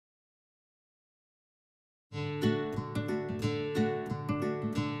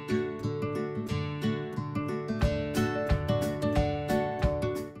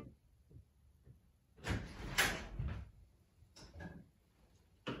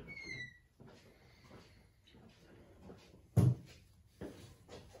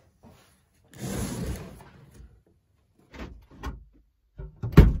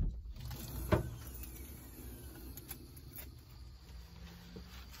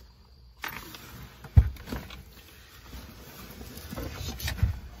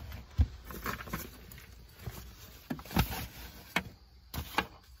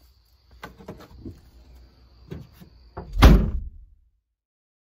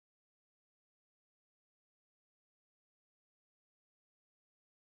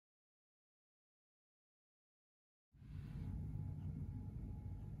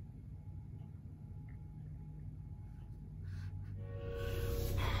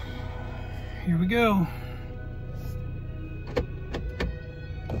Here we go.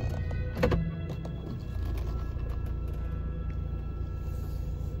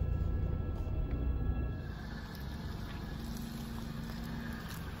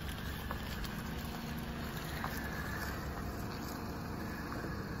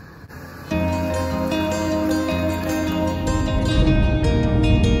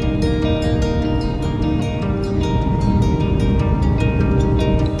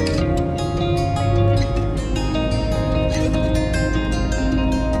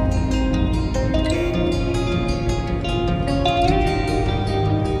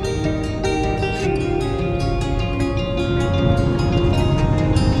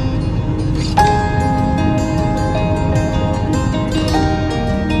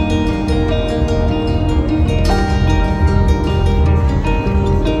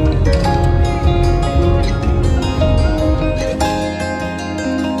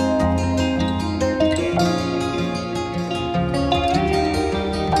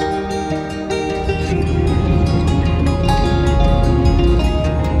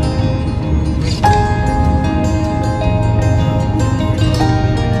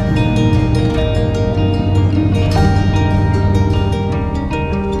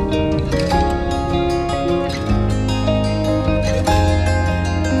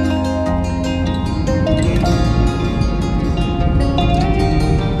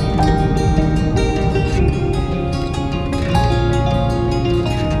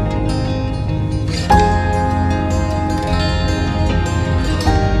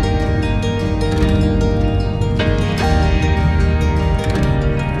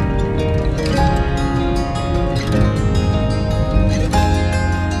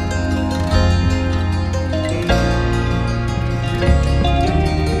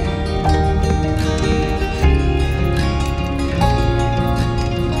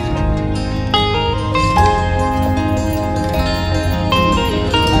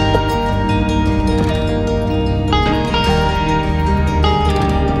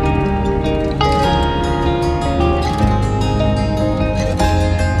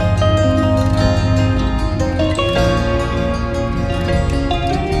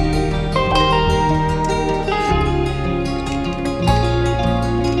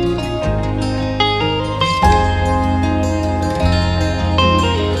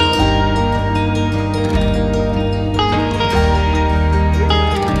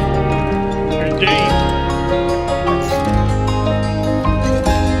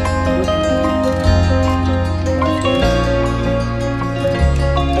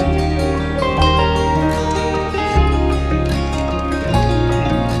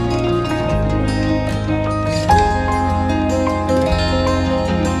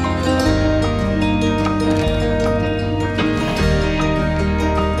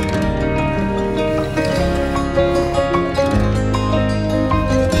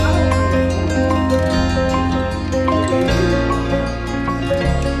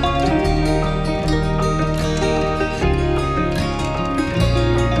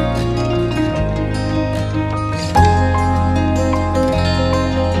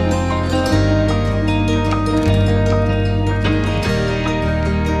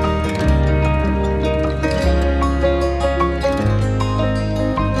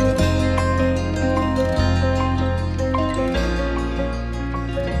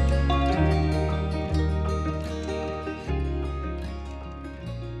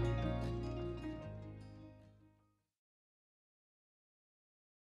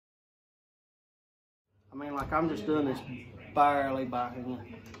 I mean, like, I'm just doing this barely by hand.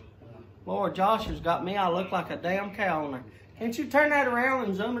 Lord, Josh has got me. I look like a damn cow on there. Can't you turn that around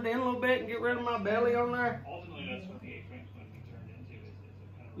and zoom it in a little bit and get rid of my belly on there? Ultimately, that's what the HVAC is going to be turned into.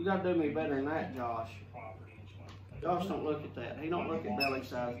 You got to do me better than that, Josh. Josh don't look at that. He don't look at belly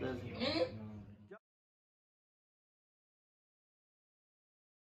size, does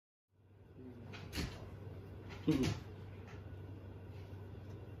he?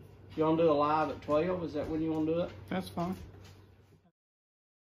 You want to do a live at 12? Is that when you want to do it? That's fine.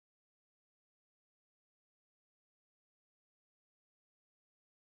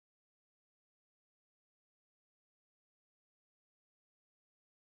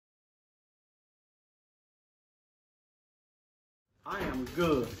 I am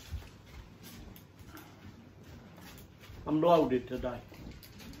good. I'm bloated today.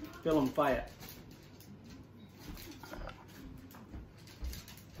 Feeling fat.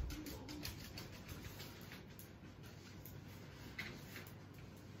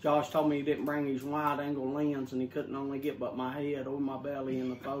 Josh told me he didn't bring his wide angle lens and he couldn't only get but my head or my belly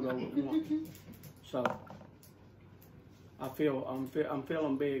in the photo at once. So I'm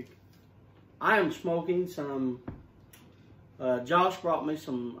feeling big. I am smoking some, Josh brought me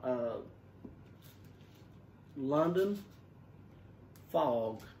some London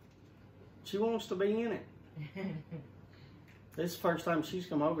Fog. She wants to be in it. This is the first time she's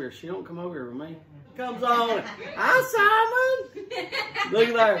come over here. She don't come over here with me. Comes on. Hi, Simon. Look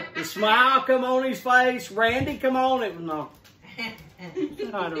at there. The smile come on his face. Randy come on it. No.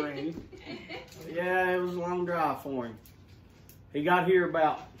 Hi to Randy. Yeah, it was a long drive for him. He got here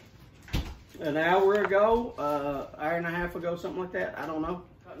about an hour ago, hour and a half ago, something like that. I don't know.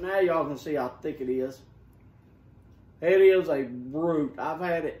 But now y'all can see how thick it is. It is a brute. I've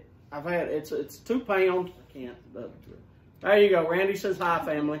had it. It's 2 pounds. I can't. But there you go. Randy says hi,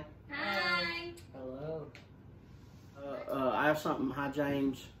 family. Hi. Hello. I have something. Hi,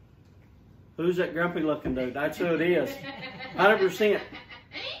 James. Who's that grumpy looking dude? That's who it is. 100%.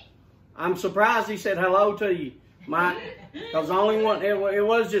 I'm surprised he said hello to you, Mike. Because the only one, it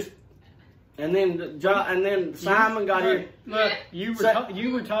was just, and then Simon got here. Look, you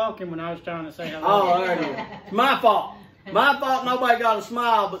were talking when I was trying to say hello. Oh, there it is. It's my fault. My fault nobody got a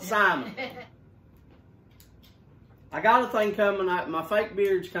smile but Simon. I got a thing coming. My fake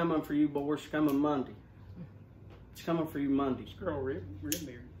beard's coming for you, boys. It's coming Monday. It's coming for you Monday. It's girl real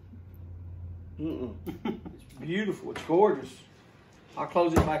beard. It's beautiful. It's gorgeous. I'll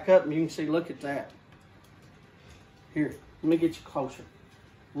close it back up and you can see. Look at that. Here, let me get you closer.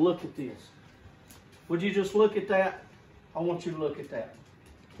 Look at this. Would you just look at that? I want you to look at that.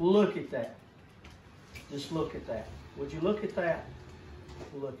 Look at that. Just look at that. Would you look at that?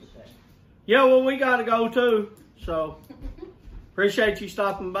 Look at that. Yeah, well, we got to go too. So, appreciate you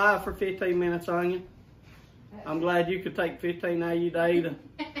stopping by for 15 minutes on you. I'm glad you could take 15 out of your day to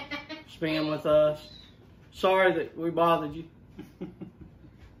spend with us. Sorry that we bothered you.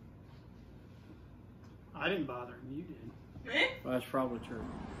 I didn't bother him. You did. Well, that's probably true.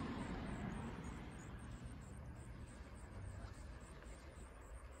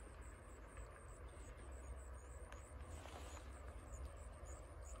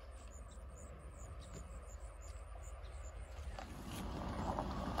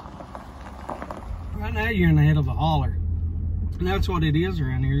 Right now you're in the head of a holler. And that's what it is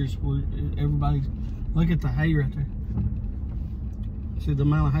around here. Is everybody, look at the hay right there. See the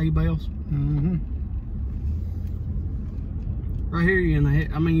amount of hay bales? Mm-hmm. Right here you're in the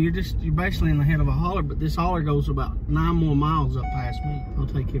head, I mean you're basically in the head of a holler, but this holler goes about 9 more miles up past me. I'll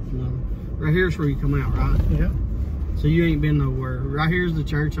take you for another. Right here's where you come out, right? Yeah. So you ain't been nowhere. Right here's the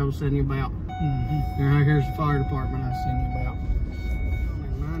church I was telling you about. Mm-hmm. And right here's the fire department I was telling you about.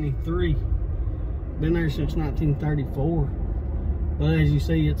 I'm in 93. Been there since 1934. But as you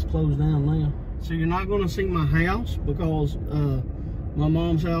see, it's closed down now. So you're not gonna see my house because my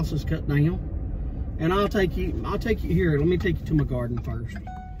mom's house is cut down. And I'll take you here. Let me take you to my garden first.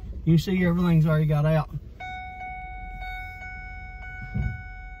 You see everything's already got out.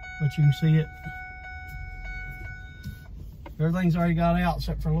 But you can see it. Everything's already got out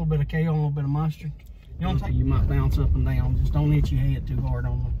except for a little bit of kale and a little bit of mustard. You might bounce up and down. Just don't hit your head too hard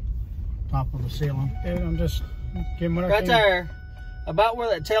on the top of the ceiling. Yeah, I'm just getting what I Right can. there, about where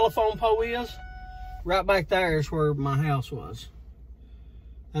that telephone pole is, right back there is where my house was.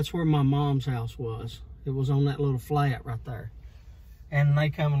 That's where my mom's house was. It was on that little flat right there. And they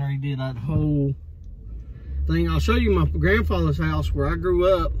come and redid that whole thing. I'll show you my grandfather's house where I grew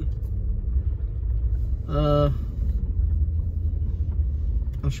up.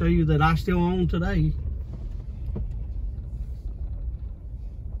 I'll show you that I still own today.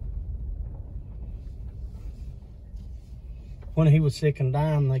 When he was sick and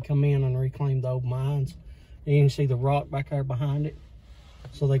dying, they come in and reclaimed the old mines. And you can see the rock back there behind it.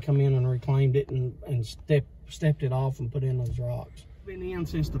 So they come in and reclaimed it and stepped it off and put in those rocks. Been in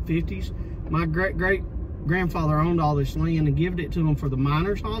since the 50s. My great-grandfather owned all this land and gave it to them for the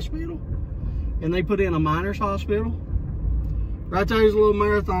miners' hospital. And they put in a miners' hospital. Right there's a little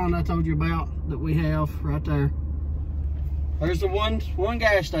marathon I told you about that we have right there. There's the one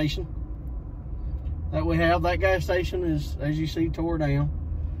gas station that we have. That gas station is, as you see, tore down.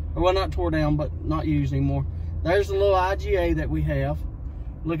 Well, not tore down, but not used anymore. There's the little IGA that we have.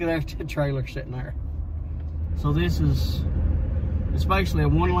 Look at that trailer sitting there. So this is, it's basically a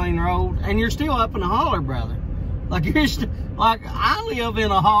 1-lane road, and you're still up in a holler, brother. Like like I live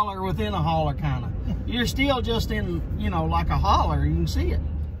in a holler within a holler, kind of. You're still just in, you know, like a holler. You can see it.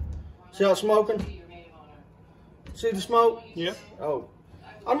 See how it's smoking? See the smoke? Yep. Oh,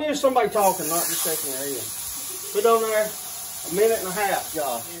 I'm used to somebody talking, not just shaking their head. Put on there 1.5 minutes,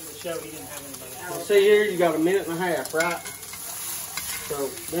 Josh. Show he didn't have anybody. Well, see here, you got 1.5 minutes, right? So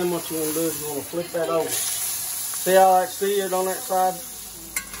then what you want to do is you want to flip that over. See how that's seared on that side?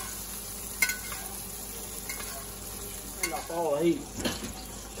 fall of heat.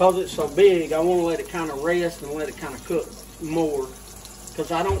 Because it's so big, I want to let it kind of rest and let it kind of cook more.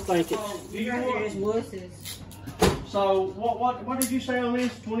 Because I don't think it's... There's wusses. So, what did you say on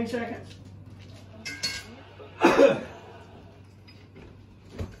this? 20 seconds?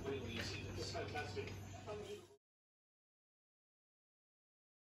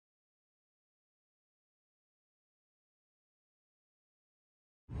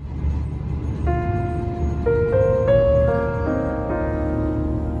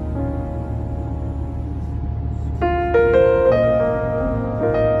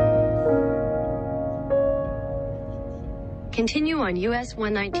 Continue on US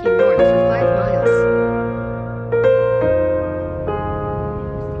 119 North for 5 miles.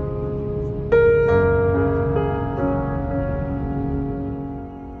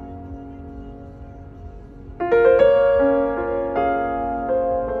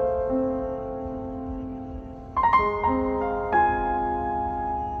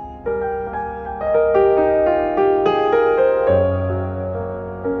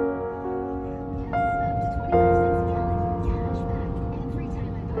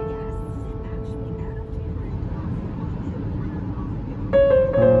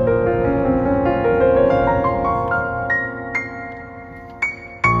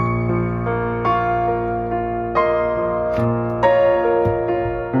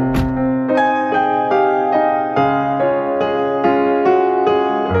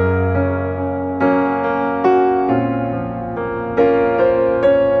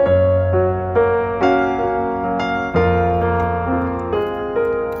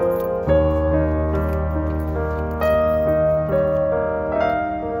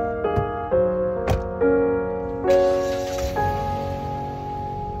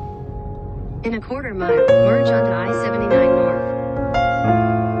 In a quarter mile, merge onto I-79 North.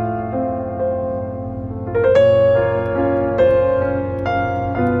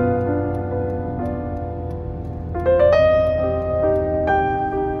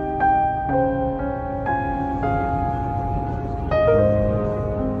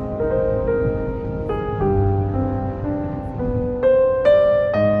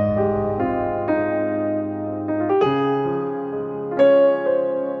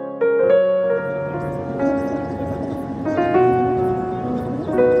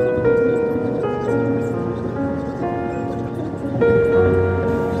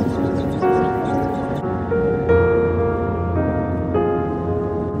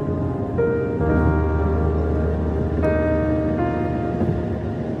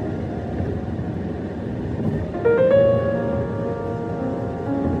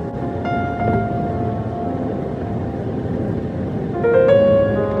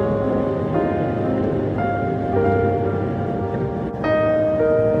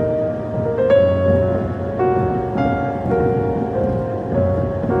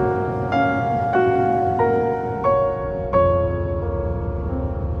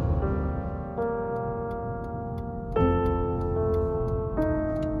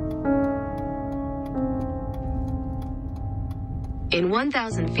 In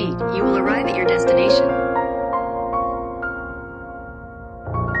 1,000 feet, you will arrive at your destination.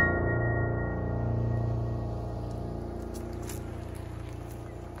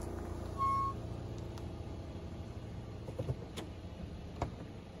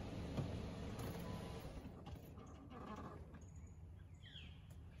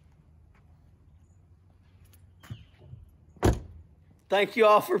 Thank you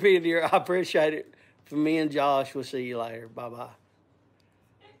all for being here. I appreciate it. For me and Josh, we'll see you later. Bye-bye.